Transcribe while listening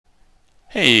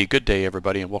Hey, good day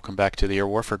everybody, and welcome back to the Air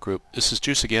Warfare Group. This is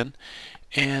Juice again,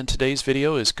 and today's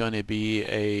video is going to be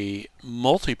a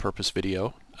multi-purpose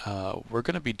video. We're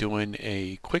going to be doing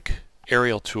a quick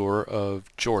aerial tour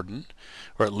of Jordan,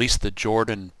 or at least the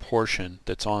Jordan portion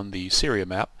that's on the Syria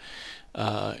map.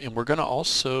 And we're going to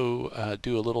also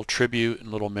do a little tribute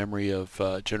and little memory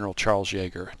of General Charles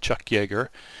Yeager, Chuck Yeager.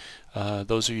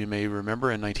 Those of you may remember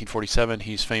in 1947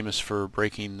 he's famous for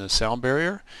breaking the sound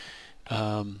barrier.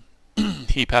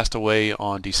 He passed away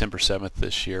on December 7th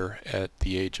this year at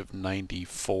the age of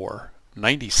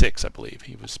 96 I believe.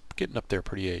 He was getting up there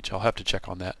pretty age. I'll have to check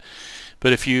on that.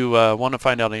 But if you want to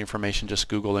find out any information, just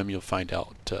Google him. You'll find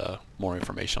out more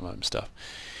information on him stuff.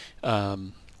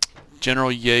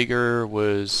 General Yeager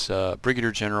was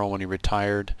Brigadier General when he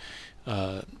retired.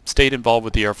 Stayed involved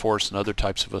with the Air Force and other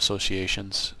types of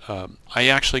associations. I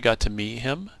actually got to meet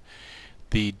him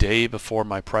the day before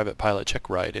my private pilot check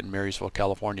ride in Marysville,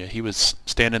 California. He was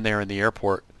standing there in the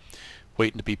airport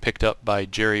waiting to be picked up by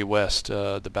Jerry West,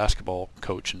 the basketball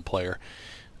coach and player.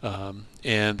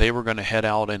 And they were going to head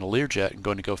out in a Learjet and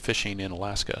going to go fishing in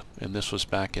Alaska. And this was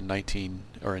back in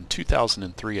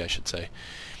 2003, I should say.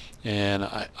 And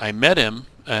I met him,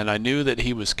 and I knew that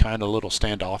he was kind of a little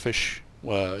standoffish.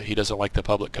 He doesn't like the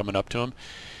public coming up to him.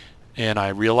 And I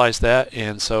realized that,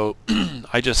 and so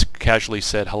I just casually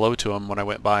said hello to him when I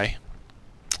went by.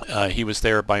 He was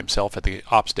there by himself at the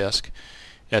ops desk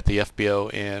at the FBO,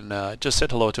 and just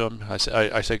said hello to him. I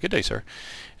said, "Good day, sir."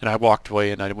 And I walked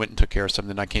away, and I went and took care of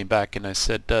something. I came back, and I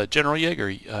said, "General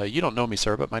Yeager, you don't know me,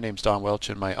 sir, but my name's Don Welch,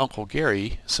 and my uncle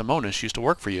Gary Simonis used to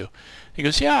work for you." He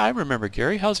goes, "Yeah, I remember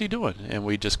Gary. How's he doing?" And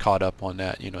we just caught up on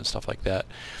that, and stuff like that.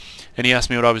 And he asked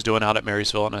me what I was doing out at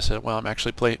Marysville, and I said, well, I'm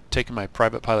actually taking my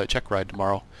private pilot check ride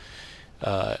tomorrow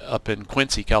up in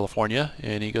Quincy, California.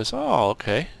 And he goes, oh,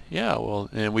 okay, yeah, well,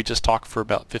 and we just talked for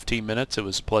about 15 minutes. It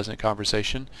was a pleasant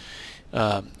conversation.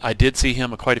 I did see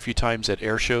him quite a few times at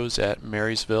air shows at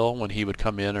Marysville when he would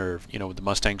come in, or, when the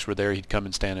Mustangs were there, he'd come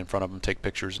and stand in front of them, take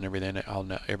pictures and everything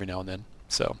every now and then.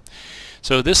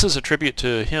 So this is a tribute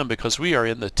to him because we are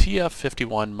in the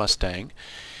TF-51 Mustang.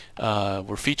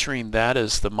 We're featuring that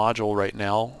as the module right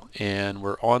now, and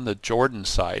we're on the Jordan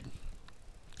side,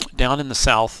 down in the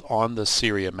south on the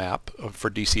Syria map, for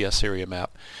DCS Syria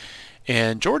map.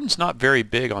 And Jordan's not very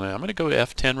big on it. I'm going to go to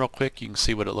F10 real quick. You can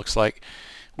see what it looks like.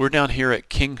 We're down here at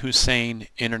King Hussein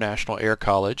International Air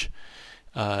College.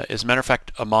 As a matter of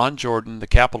fact, Amman, Jordan, the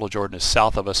capital of Jordan, is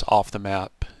south of us off the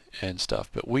map and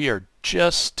stuff. But we are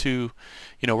just to,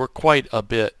 we're quite a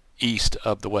bit east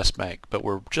of the West Bank, but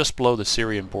we're just below the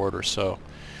Syrian border. So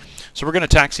we're going to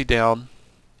taxi down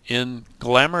in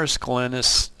Glamorous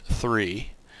Glennis 3,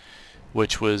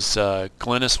 which was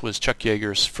Glennis was Chuck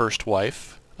Yeager's first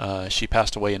wife. She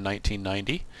passed away in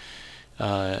 1990.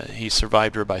 He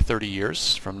survived her by 30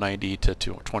 years, from 90 to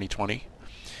 2020.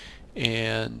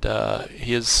 And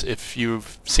if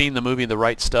you've seen the movie The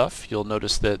Right Stuff, you'll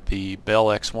notice that the Bell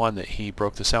X1 that he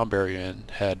broke the sound barrier in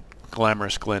had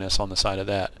Glamorous Glennis on the side of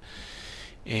that.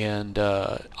 And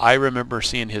I remember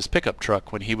seeing his pickup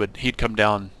truck when he'd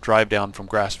drive down from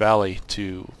Grass Valley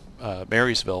to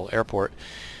Marysville Airport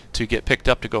to get picked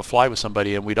up to go fly with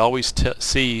somebody, and we'd always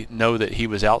know that he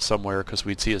was out somewhere because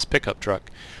we'd see his pickup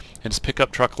truck, and his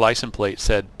pickup truck license plate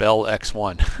said Bell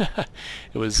X1.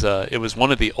 It was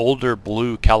one of the older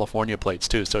blue California plates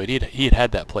too, so he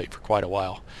had that plate for quite a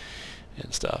while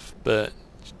and stuff. But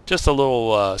just a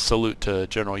little salute to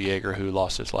General Yeager, who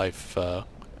lost his life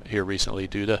here recently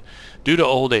due to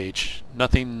old age.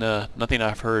 Nothing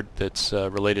I've heard that's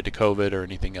related to COVID or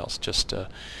anything else. Just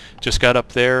got up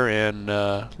there and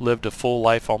lived a full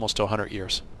life, almost to 100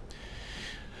 years.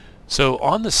 So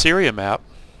on the Syria map,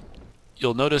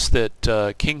 you'll notice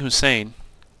that King Hussein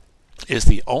is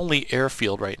the only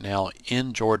airfield right now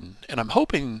in Jordan, and I'm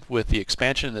hoping with the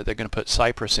expansion that they're going to put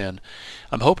Cyprus in,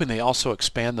 I'm hoping they also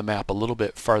expand the map a little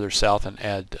bit farther south and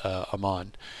add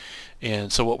Amman.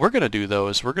 And so what we're going to do though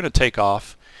is we're going to take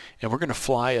off and we're going to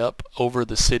fly up over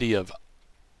the city of,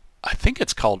 I think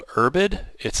it's called Irbid.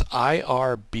 It's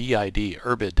I-R-B-I-D,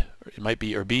 Irbid. It might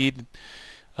be Irbid.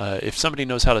 If somebody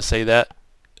knows how to say that,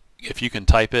 if you can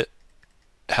type it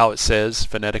how it says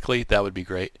phonetically, that would be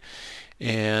great.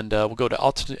 And we'll go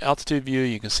to altitude view.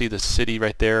 You can see the city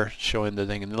right there showing the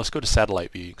thing. And then let's go to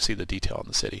satellite view. You can see the detail on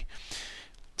the city.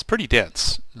 It's pretty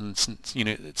dense. And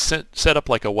it's set up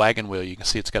like a wagon wheel. You can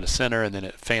see it's got a center, and then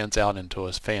it fans out into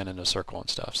a fan in a circle and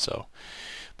stuff. So,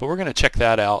 but we're going to check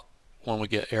that out when we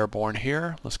get airborne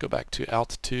here. Let's go back to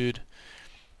altitude.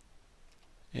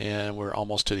 And we're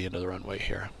almost to the end of the runway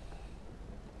here.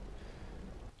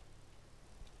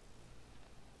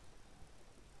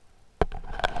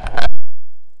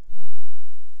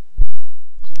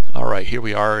 Alright, here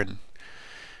we are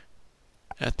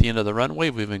at the end of the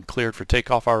runway. We've been cleared for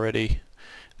takeoff already.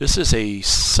 This is a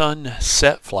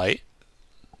sunset flight.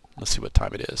 Let's see what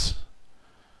time it is.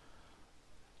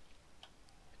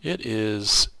 It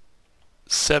is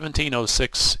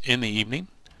 17:06 in the evening.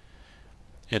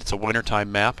 It's a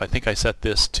wintertime map. I think I set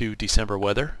this to December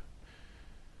weather.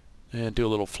 And do a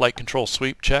little flight control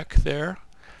sweep check there.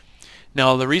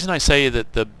 Now the reason I say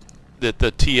that the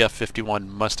TF51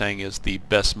 Mustang is the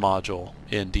best module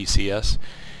in DCS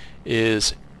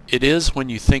is it is when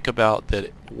you think about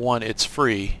that, one, it's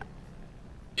free.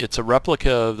 It's a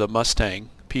replica of the Mustang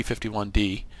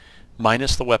P51D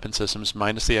minus the weapon systems,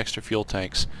 minus the extra fuel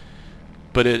tanks,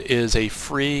 but it is a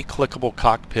free clickable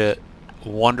cockpit,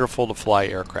 wonderful to fly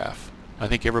aircraft. I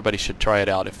think everybody should try it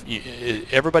out.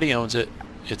 Everybody owns it.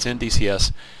 It's in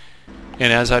DCS,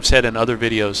 and as I've said in other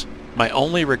videos, my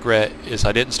only regret is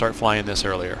I didn't start flying this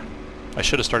earlier. I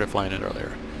should have started flying it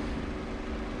earlier.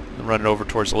 I'm running over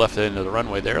towards the left end of the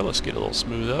runway there. Let's get a little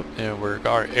smooth up, and we're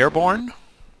airborne.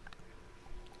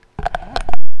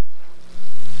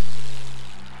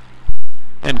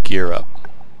 And gear up.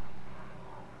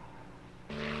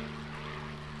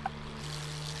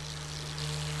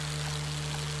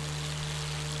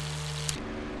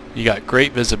 You got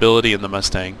great visibility in the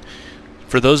Mustang.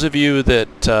 For those of you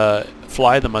that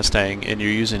fly the Mustang and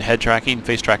you're using head tracking,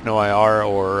 FaceTrackNOIR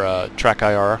or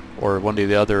TrackIR or one of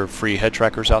the other free head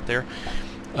trackers out there,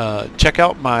 check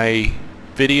out my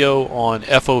video on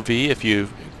FOV. If you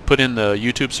put in the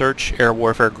YouTube search Air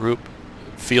Warfare Group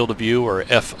Field of View or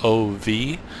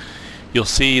FOV, you'll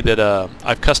see that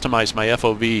I've customized my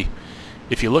FOV.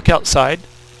 If you look outside,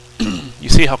 you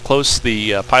see how close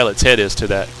the pilot's head is to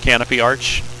that canopy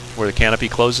arch where the canopy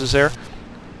closes there.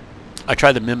 I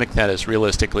try to mimic that as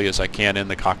realistically as I can in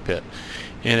the cockpit,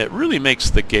 and it really makes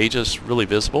the gauges really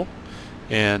visible,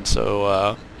 and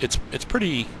so it's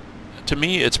pretty, to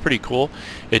me it's pretty cool.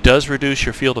 It does reduce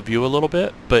your field of view a little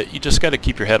bit, but you just got to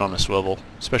keep your head on a swivel,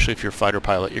 especially if you're a fighter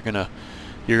pilot.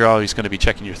 You're always going to be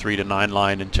checking your 3 to 9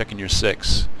 line and checking your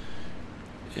 6.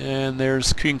 And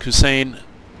there's King Hussein.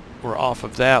 We're off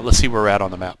of that. Let's see where we're at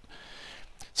on the map.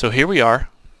 So here we are.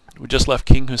 We just left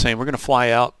King Hussein. We're going to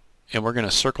fly out and we're going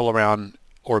to circle around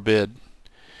Orbid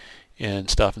and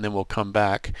stuff, and then we'll come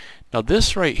back. Now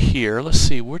this right here, let's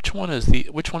see which one of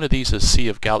these is Sea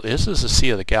of Galilee. This is the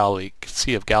Sea of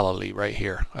Galilee right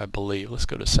here, I believe. Let's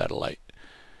go to satellite.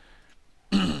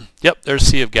 Yep, there's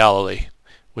Sea of Galilee,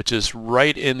 which is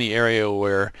right in the area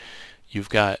where you've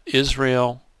got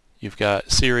Israel, you've got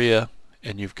Syria,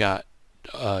 and you've got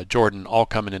Jordan all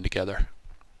coming in together.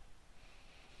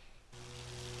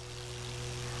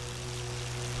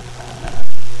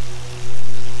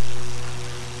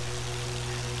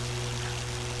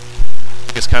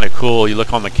 It's kind of cool. You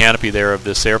look on the canopy there of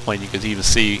this airplane, you can even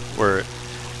see where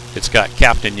it's got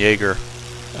Captain Yeager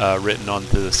written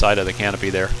onto the side of the canopy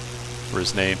there for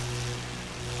his name.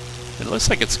 And it looks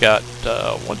like it's got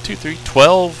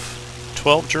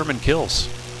 12 German kills,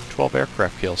 12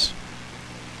 aircraft kills.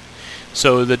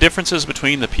 So the differences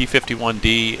between the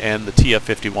P51D and the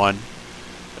TF51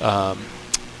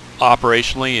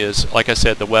 operationally is, like I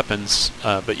said, the weapons,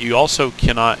 but you also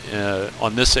cannot,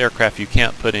 on this aircraft, you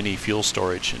can't put any fuel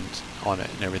storage on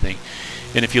it and everything.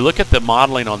 And if you look at the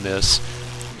modeling on this,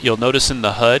 you'll notice in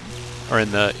the HUD, or in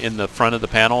the front of the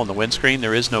panel on the windscreen,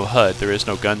 there is no HUD, there is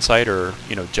no gun sight or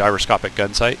gyroscopic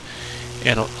gun sight.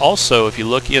 And also, if you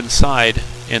look inside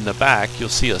in the back, you'll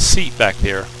see a seat back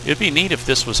there. It'd be neat if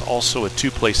this was also a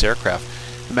two-place aircraft.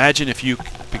 Imagine if you,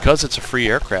 because it's a free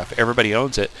aircraft, everybody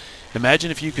owns it.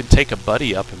 Imagine if you could take a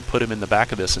buddy up and put him in the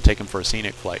back of this and take him for a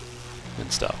scenic flight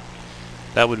and stuff.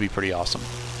 That would be pretty awesome.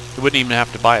 He wouldn't even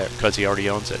have to buy it because he already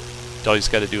owns it. All he's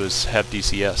got to do is have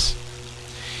DCS.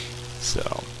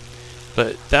 So,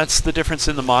 but that's the difference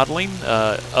in the modeling.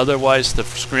 Otherwise, the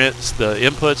scripts, the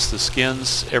inputs, the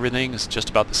skins, everything is just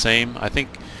about the same. I think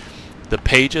the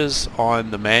pages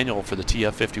on the manual for the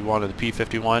TF51 and the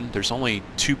P51, there's only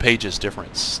 2 pages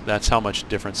difference. That's how much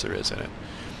difference there is in it.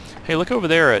 Hey, look over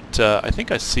there at, I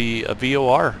think I see a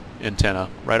VOR antenna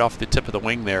right off the tip of the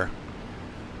wing there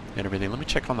and everything. Let me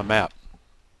check on the map.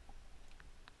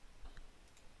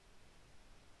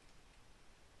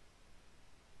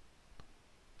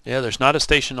 Yeah, there's not a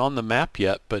station on the map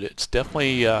yet, but it's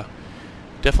definitely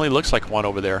looks like one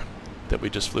over there that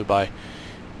we just flew by.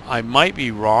 I might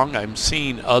be wrong. I'm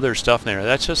seeing other stuff there.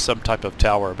 That's just some type of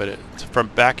tower, but from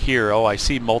back here, oh, I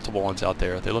see multiple ones out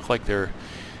there. They look like they're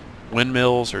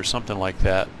windmills or something like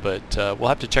that, but we'll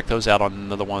have to check those out on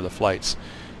another one of the flights.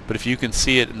 But if you can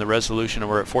see it in the resolution,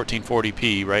 we're at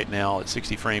 1440p right now at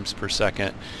 60 frames per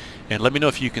second, and let me know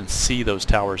if you can see those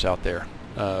towers out there.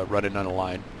 running on a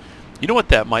line. You know what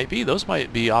that might be? Those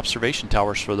might be observation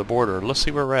towers for the border. Let's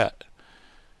see where we're at.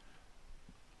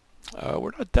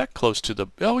 We're not that close to the...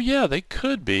 Oh yeah, they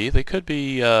could be. They could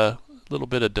be a little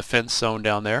bit of defense zone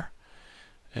down there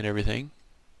and everything.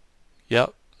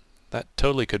 Yep, that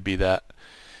totally could be that,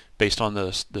 based on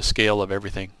the scale of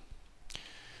everything.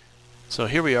 So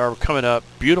here we are, we're coming up.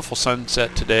 Beautiful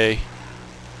sunset today.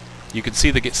 You can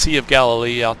see the Sea of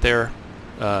Galilee out there,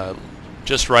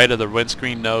 just right of the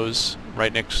windscreen nose,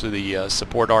 right next to the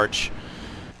support arch.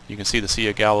 You can see the Sea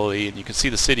of Galilee, and you can see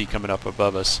the city coming up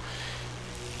above us.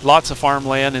 Lots of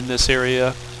farmland in this area.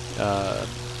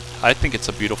 I think it's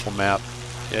a beautiful map.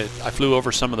 I flew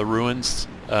over some of the ruins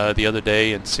the other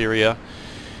day in Syria.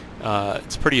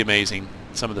 It's pretty amazing,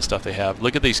 some of the stuff they have.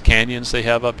 Look at these canyons they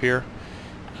have up here.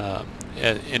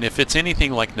 And if it's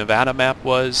anything like Nevada map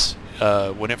was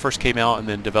when it first came out and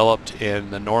then developed in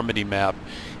the Normandy map,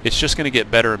 it's just going to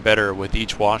get better and better with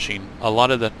each washing. A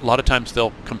lot of times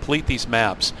they'll complete these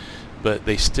maps, but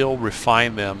they still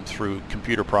refine them through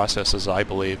computer processes, I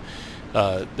believe.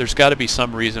 There's got to be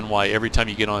some reason why every time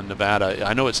you get on Nevada,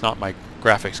 I know it's not my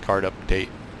graphics card update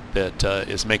that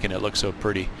is making it look so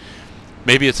pretty.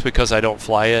 Maybe it's because I don't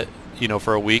fly it, you know,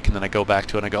 for a week, and then I go back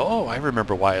to it and I go, oh, I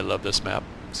remember why I love this map.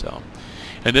 So,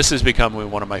 and this has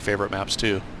become one of my favorite maps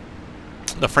too.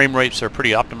 The frame rates are pretty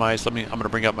optimized. I'm going to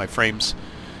bring up my frames,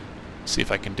 see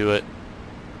if I can do it.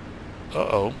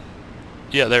 Uh-oh.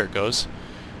 Yeah, there it goes.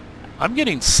 I'm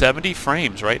getting 70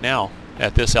 frames right now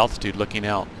at this altitude looking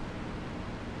out.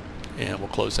 And we'll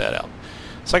close that out.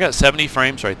 So I got 70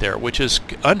 frames right there, which is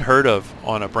unheard of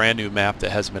on a brand new map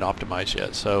that hasn't been optimized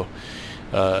yet. So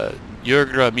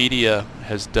Yeager Media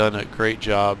has done a great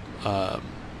job.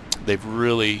 They've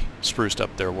really spruced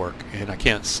up their work, and I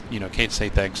can't say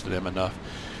thanks to them enough.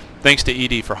 Thanks to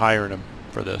Edie for hiring them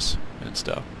for this and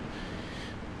stuff.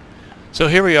 So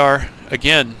here we are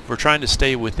again. We're trying to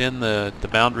stay within the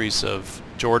boundaries of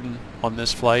Jordan on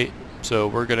this flight. So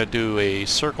we're going to do a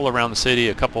circle around the city,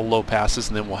 a couple low passes,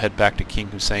 and then we'll head back to King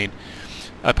Hussein.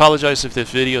 I apologize if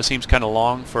this video seems kind of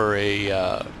long for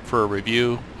a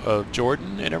review of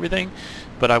Jordan and everything,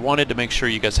 but I wanted to make sure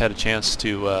you guys had a chance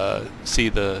to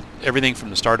see everything from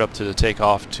the startup to the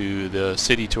takeoff to the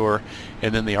city tour,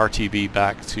 and then the RTB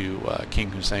back to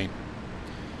King Hussein.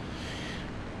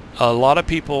 A lot of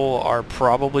people are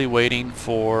probably waiting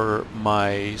for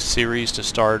my series to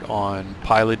start on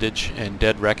pilotage and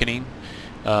dead reckoning,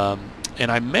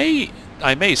 and I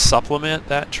may supplement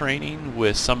that training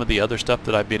with some of the other stuff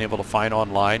that I've been able to find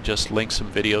online. Just link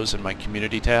some videos in my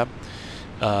community tab.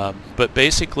 But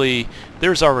basically,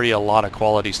 there's already a lot of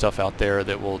quality stuff out there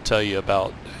that will tell you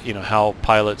about, you know, how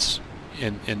pilots,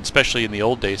 and especially in the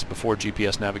old days before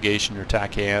GPS navigation or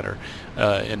TACAN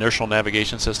or inertial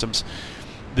navigation systems.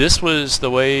 This was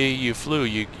the way you flew.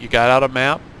 You got out a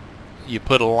map, you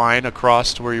put a line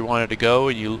across to where you wanted to go,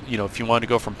 and you know, if you wanted to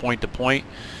go from point to point,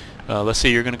 let's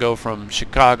say you're going to go from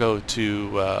Chicago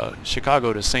to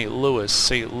St. Louis,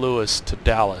 St. Louis to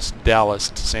Dallas, Dallas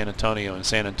to San Antonio, and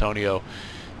San Antonio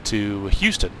to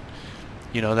Houston.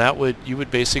 You know, you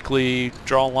would basically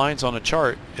draw lines on a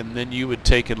chart, and then you would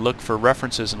take and look for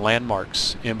references and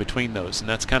landmarks in between those. And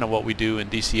that's kind of what we do in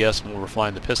DCS when we're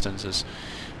flying the Pistons. Is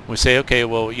we say, okay,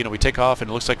 well, you know, we take off and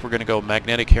it looks like we're going to go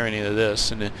magnetic here and into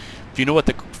this, and if you know what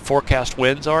the forecast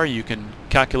winds are, you can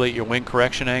calculate your wind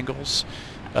correction angles.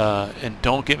 And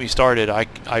don't get me started,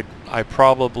 I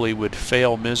probably would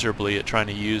fail miserably at trying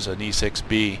to use an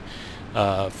E6B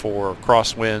for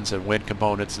crosswinds and wind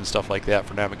components and stuff like that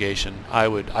for navigation. I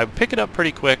would pick it up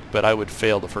pretty quick, but I would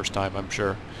fail the first time, I'm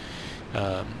sure.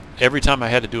 Every time I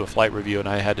had to do a flight review and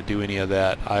I had to do any of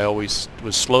that, I always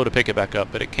was slow to pick it back up,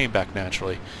 but it came back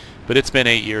naturally. But it's been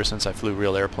 8 years since I flew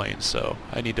real airplanes, so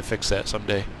I need to fix that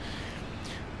someday.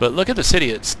 But look at the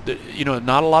city. It's, you know,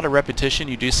 not a lot of repetition.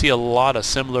 You do see a lot of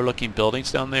similar looking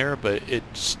buildings down there, but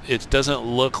it doesn't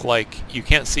look like, you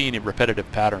can't see any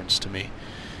repetitive patterns to me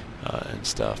and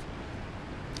stuff.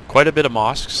 Quite a bit of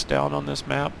mosques down on this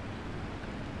map.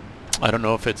 I don't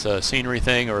know if it's a scenery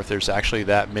thing or if there's actually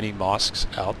that many mosques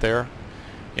out there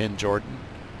in Jordan.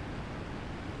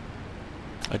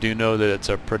 I do know that it's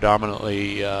a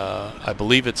predominantly, I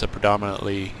believe it's a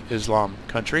predominantly Islamic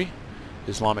country.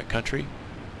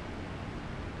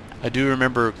 I do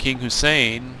remember King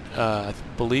Hussein, I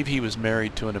believe he was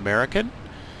married to an American,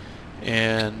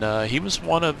 and he was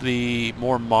one of the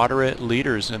more moderate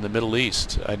leaders in the Middle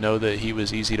East. I know that he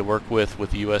was easy to work with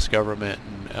the U.S. government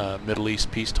and Middle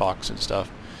East peace talks and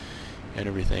stuff and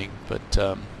everything, but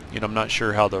you know, I'm not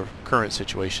sure how the current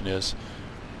situation is.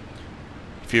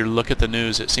 If you look at the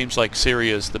news, it seems like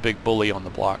Syria is the big bully on the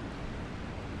block.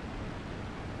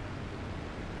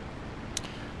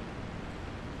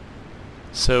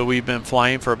 So we've been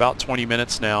flying for about 20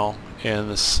 minutes now, and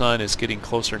the sun is getting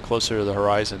closer and closer to the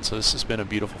horizon, so this has been a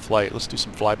beautiful flight. Let's do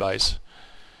some flybys.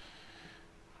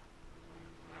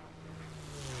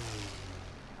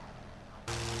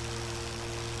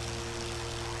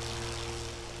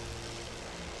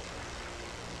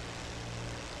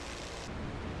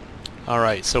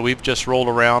 Alright, so we've just rolled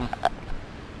around,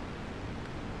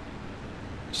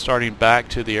 starting back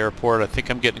to the airport. I think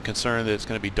I'm getting concerned that it's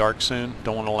going to be dark soon.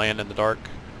 Don't want to land in the dark.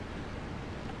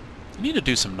 You need to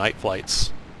do some night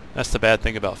flights. That's the bad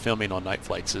thing about filming on night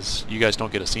flights, is you guys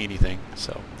don't get to see anything.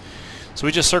 So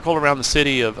we just circled around the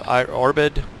city of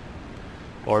Orbid,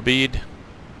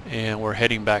 and we're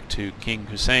heading back to King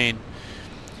Hussein.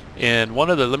 And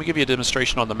let me give you a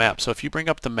demonstration on the map. So if you bring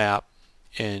up the map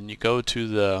and you go to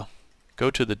the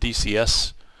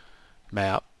DCS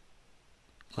map.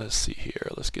 Let's see here.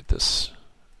 Let's get this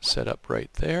set up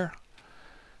right there.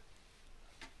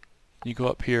 You go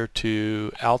up here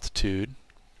to altitude,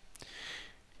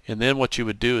 and then what you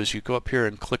would do is you go up here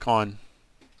and click on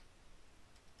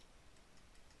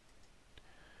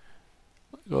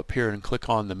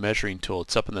the measuring tool.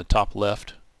 It's up in the top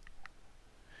left,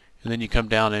 and then you come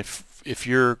down. If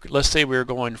you're, let's say we're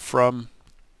going from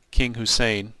King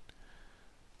Hussein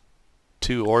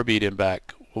to Orbit and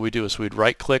back, what we do is we'd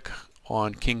right click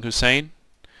on King Hussein,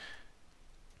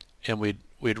 and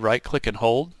we'd right click and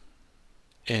hold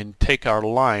and take our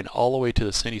line all the way to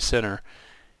the city center.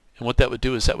 And what that would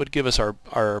do is that would give us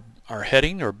our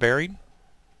heading or bearing,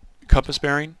 compass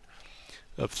bearing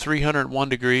of 301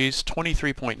 degrees,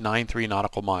 23.93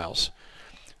 nautical miles.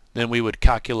 Then we would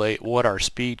calculate what our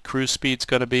cruise speed's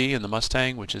going to be in the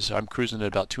Mustang, which is, I'm cruising at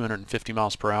about 250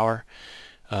 miles per hour.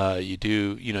 You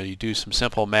do some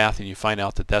simple math and you find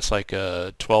out that that's like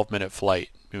a 12-minute flight,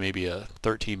 maybe a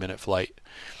 13-minute flight.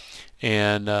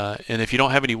 And if you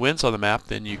don't have any winds on the map,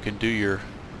 then you can do you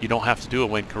don't have to do a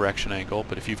wind correction angle.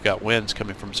 But if you've got winds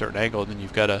coming from a certain angle, then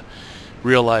you've got to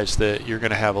realize that you're going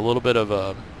to have a little bit of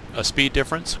a speed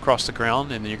difference across the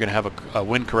ground, and then you're going to have a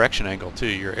wind correction angle too.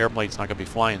 Your airplane's not going to be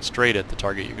flying straight at the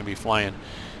target. You're going to be flying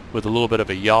with a little bit of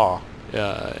a yaw,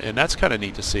 and that's kind of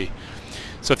neat to see.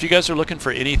 So if you guys are looking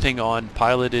for anything on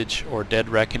pilotage or dead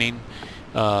reckoning,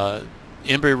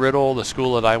 Embry-Riddle, the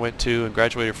school that I went to and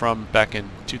graduated from back in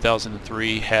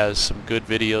 2003, has some good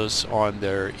videos on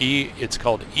their it's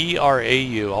called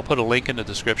ERAU. I'll put a link in the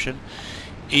description.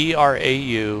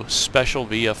 ERAU Special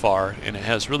VFR, and it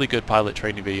has really good pilot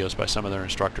training videos by some of their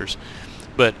instructors.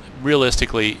 But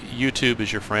realistically, YouTube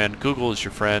is your friend, Google is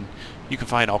your friend. You can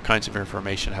find all kinds of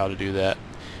information how to do that.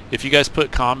 If you guys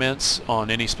put comments on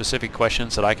any specific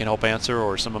questions that I can help answer,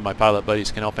 or some of my pilot buddies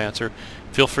can help answer,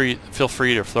 feel free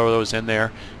to throw those in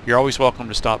there. You're always welcome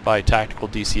to stop by Tactical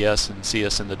DCS and see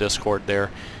us in the Discord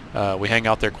there. We hang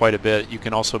out there quite a bit. You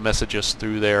can also message us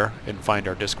through there and find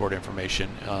our Discord information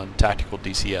on Tactical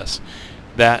DCS.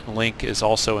 That link is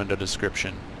also in the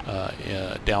description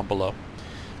down below.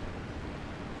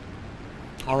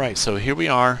 Alright, so here we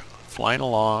are flying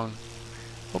along.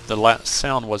 Hope the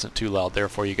sound wasn't too loud there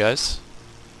for you guys.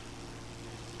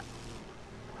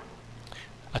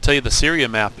 I tell you, the Syria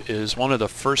map is one of the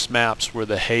first maps where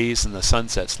the haze and the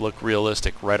sunsets look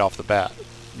realistic right off the bat.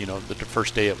 You know, the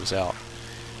first day it was out.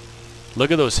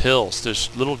 Look at those hills.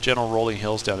 There's little gentle rolling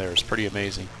hills down there. It's pretty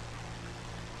amazing.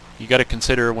 You got to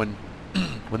consider when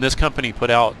this company put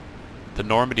out the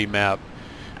Normandy map,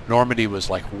 Normandy was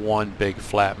like one big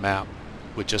flat map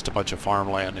with just a bunch of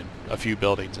farmland and a few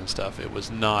buildings and stuff. It was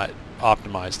not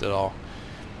optimized at all.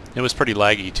 It was pretty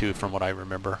laggy too, from what I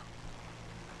remember.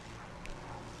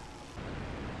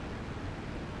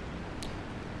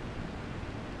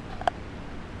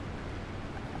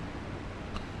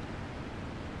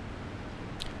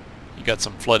 You got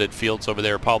some flooded fields over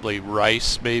there, probably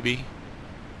rice maybe.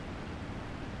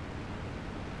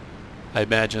 I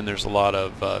imagine there's a lot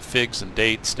of figs and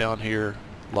dates down here,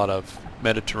 a lot of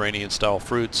Mediterranean style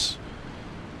fruits,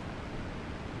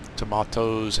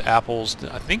 tomatoes, apples.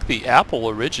 I think the apple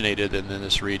originated in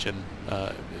this region.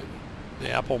 The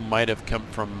apple might have come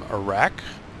from Iraq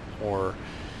or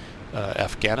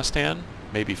Afghanistan,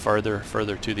 maybe further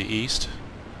to the east.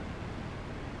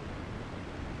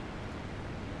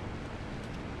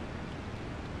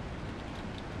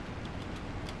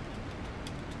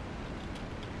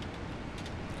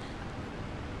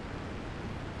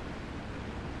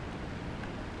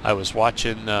 I was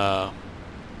watching The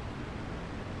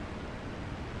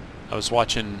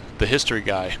History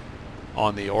Guy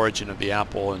on the origin of the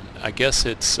apple, and I guess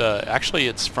it's actually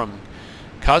it's from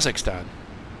Kazakhstan,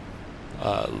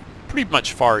 pretty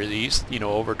much far east, you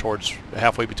know, over towards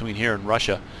halfway between here and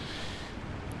Russia.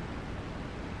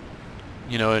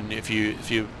 You know, and if you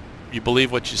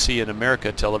believe what you see in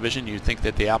America television, you think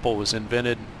that the apple was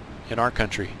invented in our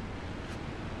country.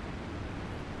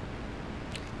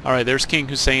 All right, there's King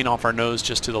Hussein off our nose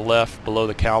just to the left, below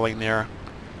the cowling there.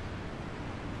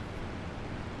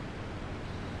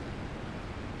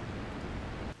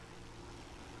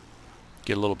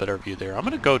 Get a little better view there. I'm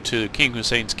going to go to King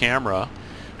Hussein's camera.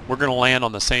 We're going to land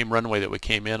on the same runway that we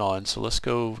came in on. So let's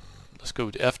go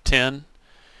to F10.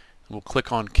 We'll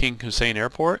click on King Hussein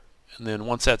Airport, and then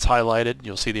once that's highlighted,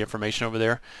 you'll see the information over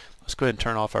there. Let's go ahead and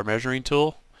turn off our measuring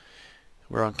tool.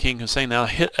 We're on King Hussein now.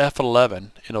 Hit F11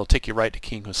 and it'll take you right to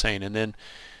King Hussein, and then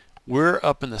we're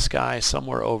up in the sky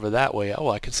somewhere over that way. Oh,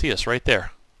 I can see us right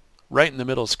there, right in the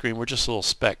middle of the screen. We're just a little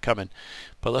speck coming,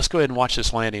 but let's go ahead and watch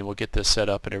this landing. We'll get this set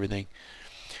up and everything.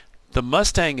 The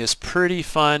Mustang is pretty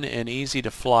fun and easy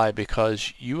to fly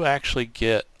because you actually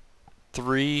get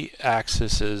 3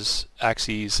 axes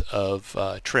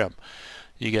of trim.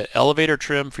 You get elevator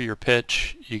trim for your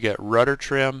pitch, you get rudder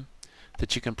trim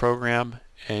that you can program,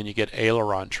 and you get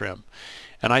aileron trim.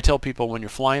 And I tell people, when you're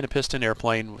flying a piston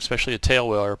airplane, especially a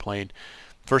tailwheel airplane,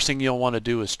 first thing you'll want to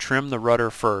do is trim the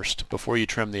rudder first before you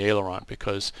trim the aileron,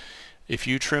 because if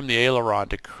you trim the aileron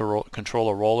to control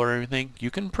a roll or anything,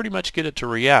 you can pretty much get it to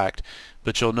react,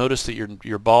 but you'll notice that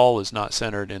your ball is not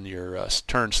centered in your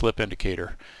turn slip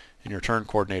indicator, in your turn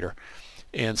coordinator.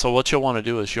 And so what you'll want to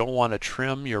do is you'll want to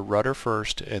trim your rudder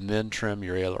first and then trim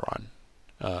your aileron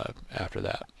after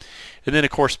that. And then of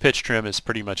course pitch trim is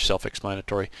pretty much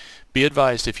self-explanatory. Be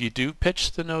advised, if you do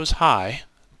pitch the nose high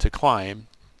to climb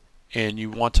and you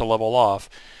want to level off,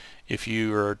 if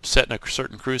you are setting a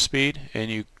certain cruise speed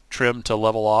and you trim to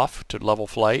level off, to level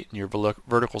flight, and your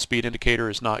vertical speed indicator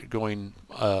is not going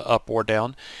up or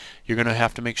down, you're going to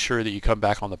have to make sure that you come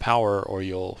back on the power, or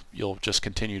you'll just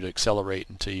continue to accelerate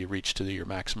until you reach to your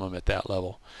maximum at that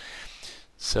level.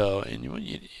 So,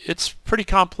 and it's pretty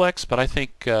complex, but I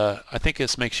think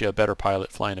this makes you a better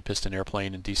pilot flying a piston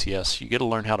airplane in DCS. You get to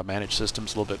learn how to manage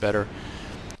systems a little bit better.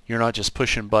 You're not just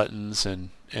pushing buttons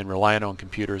and relying on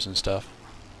computers and stuff.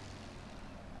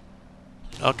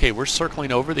 Okay, we're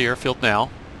circling over the airfield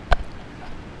now.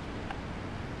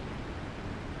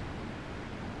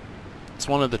 It's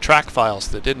one of the track files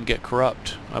that didn't get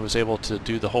corrupt. I was able to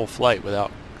do the whole flight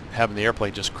without having the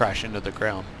airplane just crash into the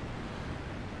ground.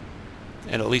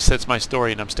 And at least that's my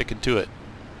story, and I'm sticking to it.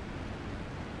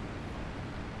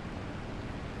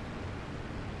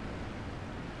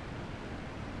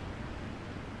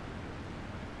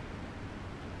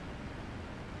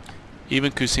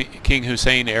 Even King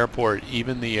Hussein Airport,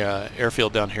 even the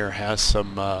airfield down here has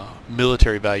some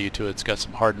military value to it. It's got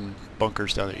some hardened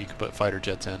bunkers down there you can put fighter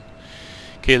jets in.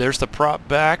 Okay, there's the prop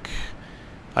back.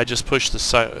 I just pushed the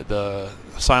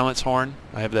silence horn.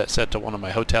 I have that set to one of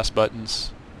my HOTAS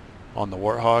buttons on the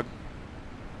Warthog.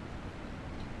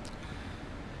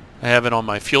 I have it on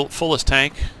my fullest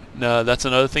tank. Now, that's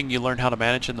another thing you learn how to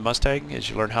manage in the Mustang, is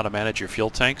you learn how to manage your fuel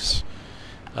tanks.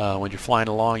 When you're flying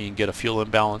along, you can get a fuel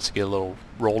imbalance, get a little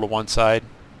roll to one side.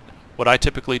 What I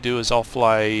typically do is I'll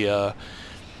fly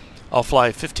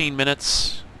 15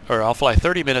 minutes, or I'll fly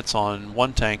 30 minutes on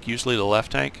one tank, usually the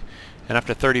left tank, and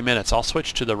after 30 minutes I'll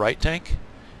switch to the right tank,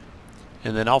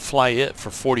 and then I'll fly it for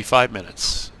 45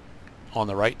 minutes on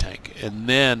the right tank, and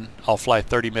then I'll fly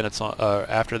 30 minutes on,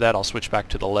 after that I'll switch back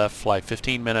to the left, fly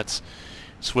 15 minutes,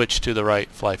 switch to the right,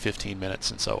 fly 15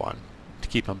 minutes, and so on, to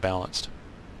keep them balanced.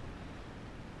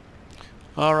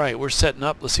 Alright, we're setting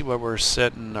up. Let's see where we're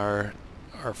setting. Our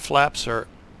flaps are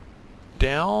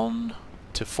down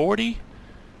to 40.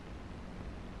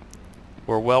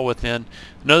 We're well within.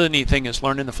 Another neat thing is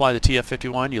learning to fly the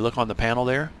TF-51. You look on the panel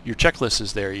there. Your checklist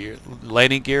is there. Your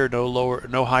landing gear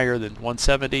no higher than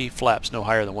 170. Flaps no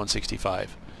higher than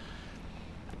 165.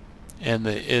 And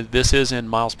this is in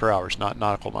miles per hour, not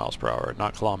nautical miles per hour,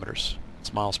 not kilometers.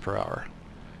 It's miles per hour.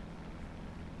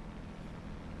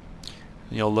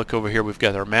 You'll look over here, we've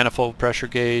got our manifold pressure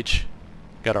gauge,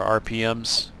 got our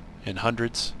RPMs in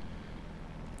hundreds,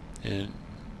 and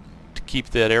to keep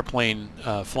that airplane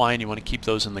flying, you want to keep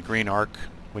those in the green arc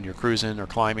when you're cruising or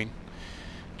climbing.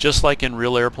 Just like in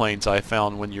real airplanes, I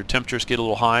found when your temperatures get a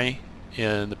little high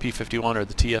in the P-51 or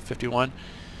the TF-51,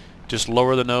 just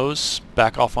lower the nose,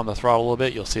 back off on the throttle a little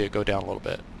bit, you'll see it go down a little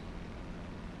bit.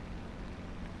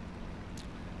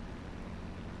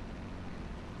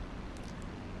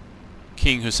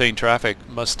 King Hussein traffic,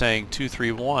 Mustang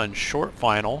 231 short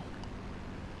final.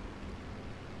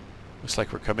 Looks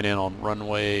like we're coming in on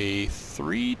runway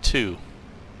 32.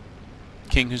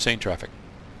 King Hussein traffic.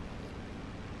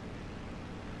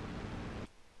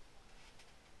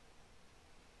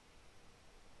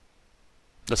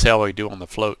 Let's see how we do on the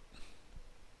float.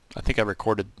 I think I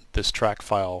recorded this track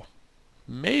file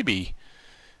maybe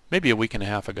a week and a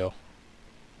half ago.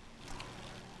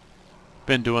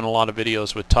 Been doing a lot of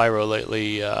videos with Tyro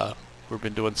lately. We've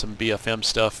been doing some BFM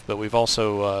stuff, but we've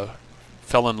also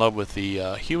fell in love with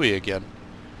the Huey again.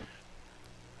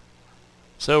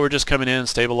 So we're just coming in,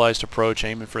 stabilized approach,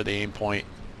 aiming for the aim point.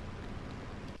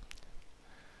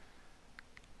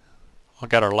 I've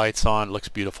got our lights on, it looks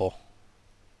beautiful.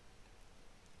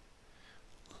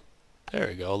 There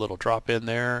we go, a little drop in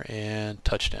there and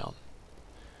touchdown.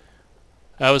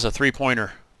 That was a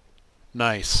three-pointer.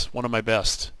 Nice, one of my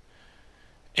best.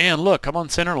 And look, I'm on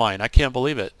center line. I can't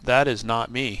believe it. That is not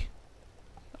me.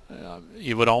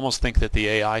 You would almost think that the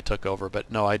AI took over,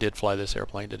 but no, I did fly this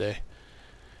airplane today.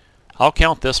 I'll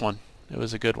count this one. It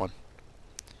was a good one.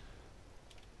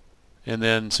 And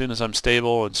then as soon as I'm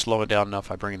stable and slowing down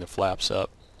enough, I bring the flaps up.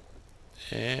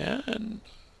 And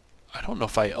I don't know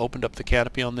if I opened up the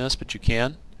canopy on this, but you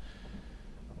can.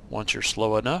 Once you're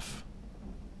slow enough.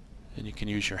 And you can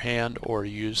use your hand or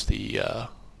use the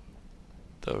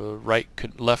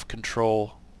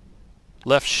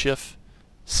left shift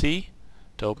C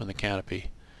to open the canopy.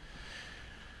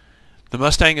 The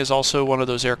Mustang is also one of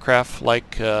those aircraft,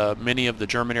 like many of the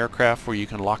German aircraft, where you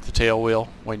can lock the tail wheel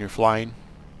when you're flying.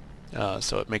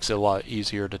 So it makes it a lot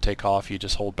easier to take off. You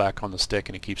just hold back on the stick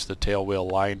and it keeps the tail wheel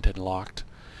lined and locked.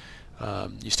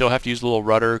 You still have to use a little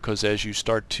rudder, because as you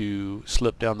start to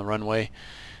slip down the runway,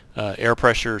 air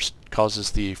pressure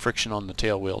causes the friction on the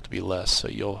tail wheel to be less,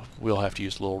 so we'll have to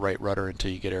use a little right rudder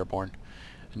until you get airborne,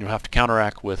 and you'll have to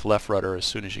counteract with left rudder as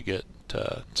soon as you get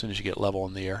level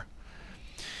in the air.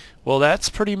 Well, that's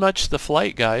pretty much the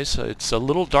flight, guys. It's a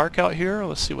little dark out here.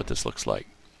 Let's see what this looks like.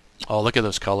 Oh, look at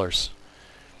those colors.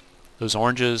 Those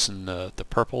oranges and the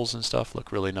purples and stuff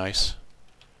look really nice.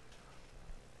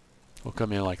 We'll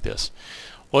come in like this.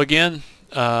 Well, again,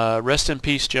 rest in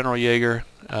peace, General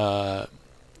Yeager.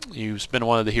 He's been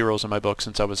one of the heroes in my book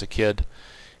since I was a kid.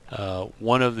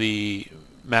 One of the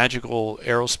magical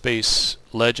aerospace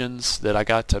legends that I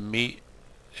got to meet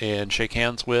and shake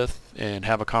hands with and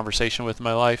have a conversation with in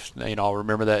my life. You know, I'll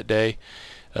remember that day.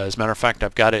 As a matter of fact,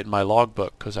 I've got it in my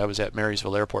logbook because I was at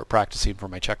Marysville Airport practicing for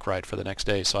my check ride for the next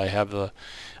day. So I have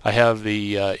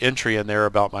the entry in there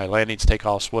about my landings,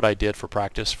 takeoffs, what I did for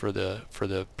practice for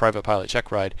the private pilot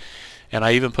check ride, and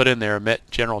I even put in there met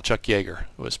General Chuck Yeager. It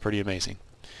was pretty amazing.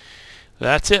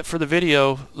 That's it for the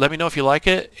video. Let me know if you like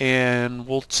it, and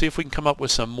we'll see if we can come up with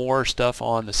some more stuff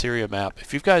on the Syria map.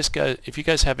 If you guys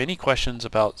have any questions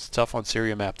about stuff on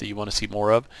Syria map that you want to see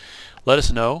more of, let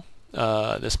us know.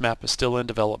 This map is still in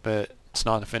development. It's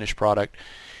not a finished product,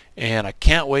 and I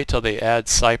can't wait till they add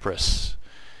Cyprus.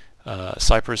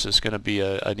 Cyprus is going to be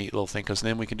a neat little thing, because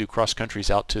then we can do cross countries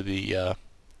out to the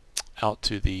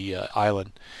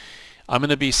island. I'm going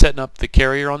to be setting up the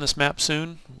carrier on this map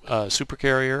soon, super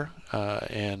carrier,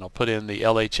 and I'll put in the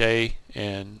LHA,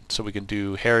 and so we can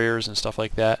do Harriers and stuff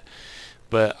like that.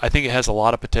 But I think it has a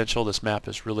lot of potential. This map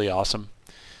is really awesome.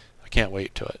 I can't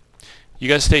wait to it. You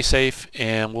guys stay safe,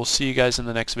 and we'll see you guys in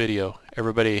the next video.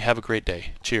 Everybody have a great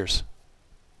day. Cheers.